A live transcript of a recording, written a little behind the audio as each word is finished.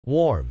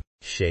Warm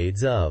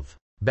shades of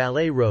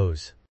Ballet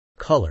Rose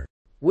color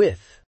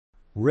with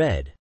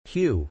red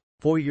hue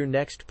for your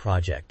next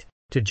project.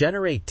 To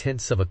generate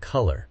tints of a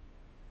color,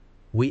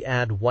 we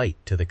add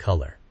white to the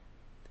color.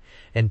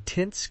 And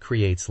tints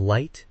creates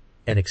light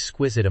and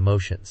exquisite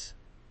emotions.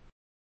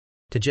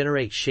 To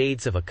generate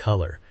shades of a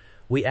color,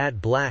 we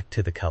add black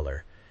to the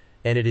color,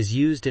 and it is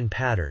used in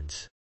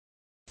patterns.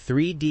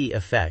 3D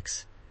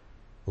effects,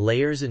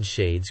 layers and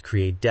shades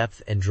create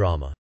depth and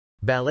drama.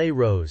 Ballet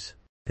Rose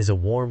is a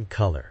warm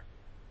color,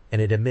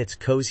 and it emits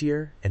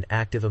cozier and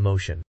active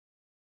emotion.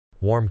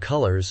 Warm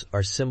colors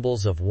are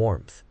symbols of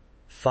warmth,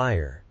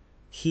 fire,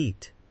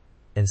 heat,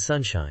 and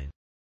sunshine.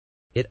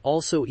 It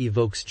also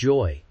evokes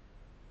joy,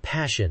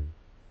 passion,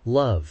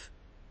 love,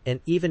 and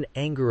even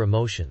anger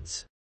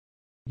emotions.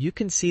 You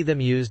can see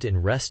them used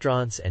in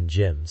restaurants and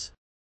gyms.